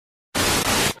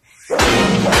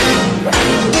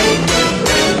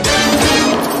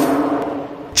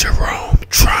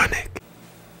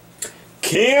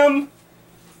Kim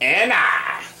and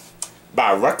I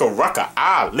by Rucka Rucka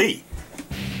Ali.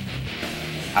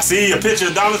 I see a picture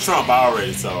of Donald Trump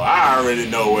already, so I already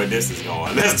know where this is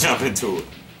going. Let's jump into it.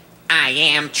 I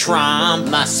am Trump,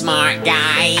 a smart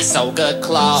guy, so good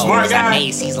clothes at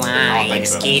Macy's line.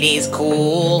 This kid is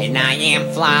cool, and I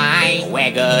am fly.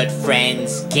 We're good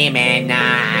friends, Kim and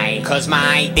I. Cause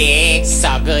my dick's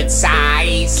a good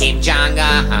size. Kim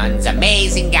Jong-un's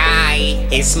amazing guy.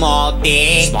 His small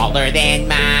dick, smaller than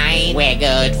mine. We're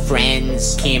good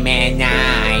friends, Kim and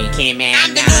I. Kim and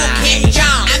I'm the new Kim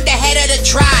Jong, I'm the head of the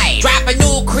tribe. Drop a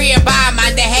nuclear bomb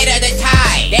on the head of the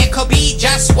tide. There could be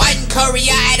just one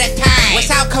Korea at a time. When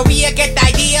South Korea get the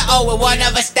idea, oh, will one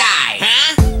of us die?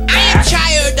 Huh? I am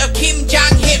child of Kim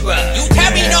Jong Hitler. You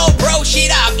tell me no bro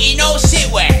shit up, you know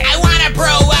sit where. I wanna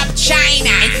bro up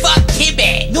China and fuck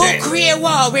Tibet. Nuclear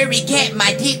war where we get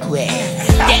my dick wet.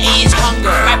 There is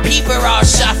hunger, my people all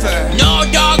suffer. No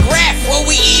dog ref, what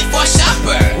we eat for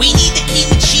supper. We need the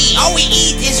kimchi, all we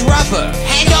eat is rubber.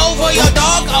 Hand over your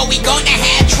dog or we gonna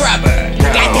have trouble.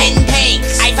 Got 10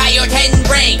 tanks, I fire 10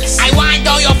 brakes. I want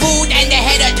all your food and the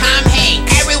head of Tom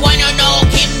Hanks. Everyone will know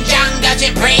Kim Jong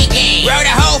doesn't play games. Roll the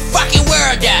whole fucking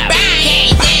world up.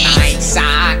 Bang! White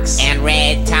socks and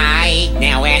red tie.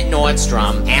 Now at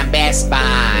Nordstrom and Best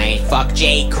Buy. Fuck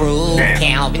J. Crew,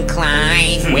 Calvin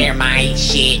Klein. Wear my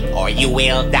shit or you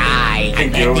will die. I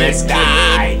met this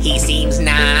kid, he seems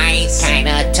nice,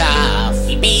 kinda tough.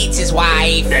 He beats his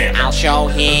wife, I'll show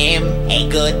him a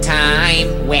good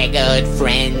time. We're good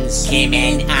friends, Kim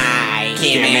and I.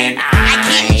 Kim and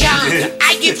I. Kim Jong,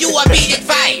 I give you a bit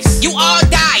advice. You all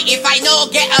die if I know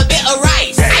get a bit of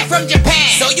rice. I'm from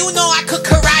Japan, so you know I cook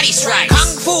karate strikes.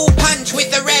 Kung fu punch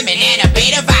with a ramen and a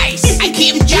bit of ice. I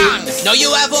Kim Jong, no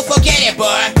you ever forget it,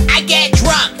 boy. I get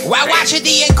drunk while watching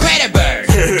The Incredibles.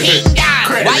 King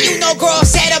Dong, why you no girl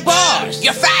set of balls?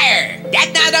 You're fired,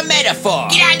 that's not a metaphor.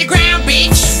 Get on the ground,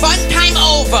 bitch, fun time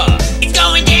over. It's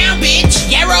going down, bitch,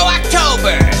 Yarrow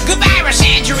October. Goodbye, Los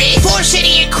Angeles, full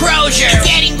city enclosure. It's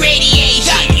getting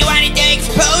radiation, you wanted the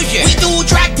exposure. We do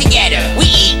drug together, we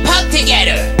eat pub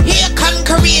together. Here come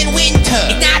Korean winter,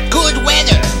 it's not good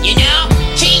weather, you know?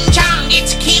 Ching Chong,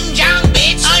 it's Kim Jong,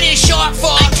 bitch. On his short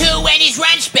form, two when he's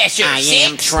run special. I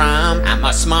am Trump, I'm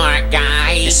a smart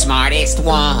guy, the smartest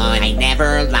one, I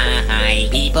never lie.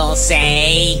 People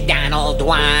say, Donald,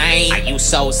 why are you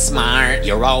so smart?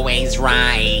 You're always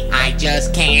right. I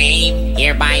just came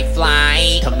here by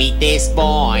flight to meet this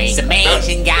boy. He's an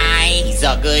amazing guy, he's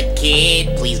a good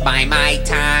kid. Please buy my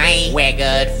tie. We're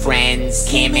good friends,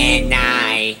 Kim and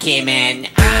I. Kim and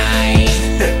I.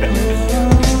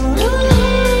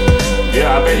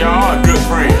 Yeah, I bet y'all are good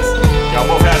friends. Y'all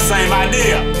both have the same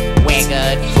idea. We're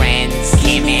good friends,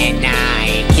 Kim and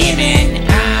I. Kim and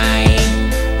I.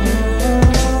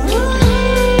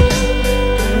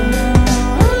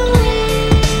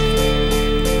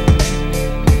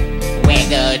 We're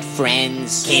good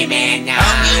friends, Kim and I.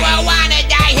 Hope you all wanna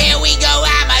die, here we go.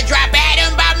 I'ma drop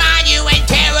atom bomb on you and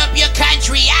tear up your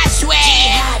country, I swear.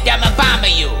 I'ma bomb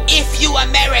you. If you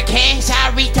American,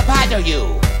 sorry to bother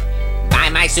you. Buy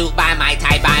my suit, buy my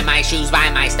tie, buy my shoes, buy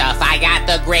my stuff. I got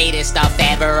the greatest stuff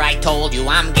ever, I told you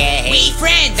I'm gay. We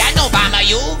friends, I know Obama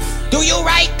you. Do you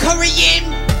like Korean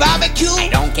barbecue? I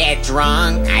don't get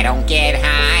drunk, I don't get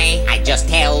high. I just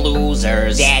tell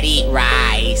losers that eat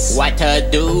rice what to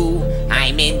do.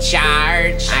 I'm in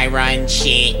charge, I run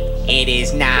shit, it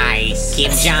is nice.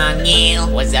 Kim Jong-il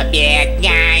was a bad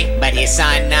guy, but his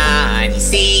son he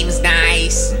seems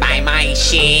nice. Buy my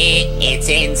shit, it's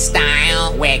in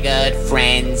style. We're good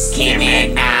friends, Kim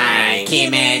and I.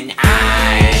 Kim and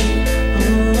I.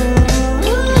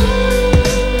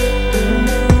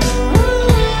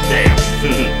 Damn.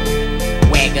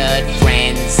 We're good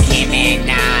friends, Kim and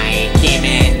I. Kim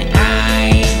and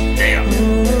I. Damn.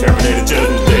 Terminator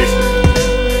Judgment Day.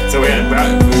 So we had a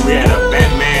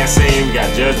Batman scene, we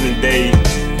got Judgment Day,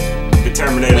 the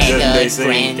Terminator Judgment Day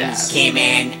scene. Friends, Kim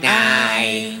and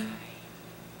I.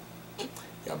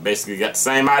 Y'all basically got the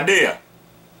same idea.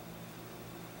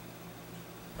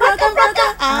 Rucka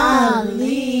Rucka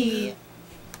Ali.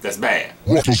 That's bad.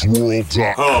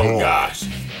 RuckusWorld.com. Oh gosh.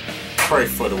 Pray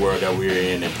for the world that we're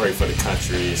in and pray for the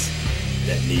countries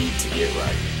that need to get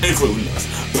right, including us.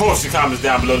 Post your comments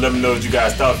down below, let me know what you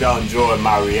guys thought. If y'all enjoyed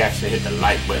my reaction, hit the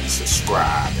like button,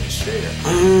 subscribe, and share.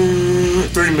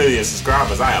 3 million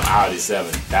subscribers, I am out of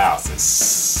 7,000.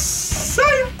 See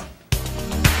ya!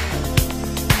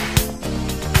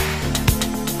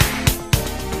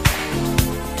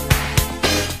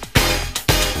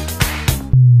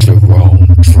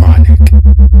 JeromeTronic.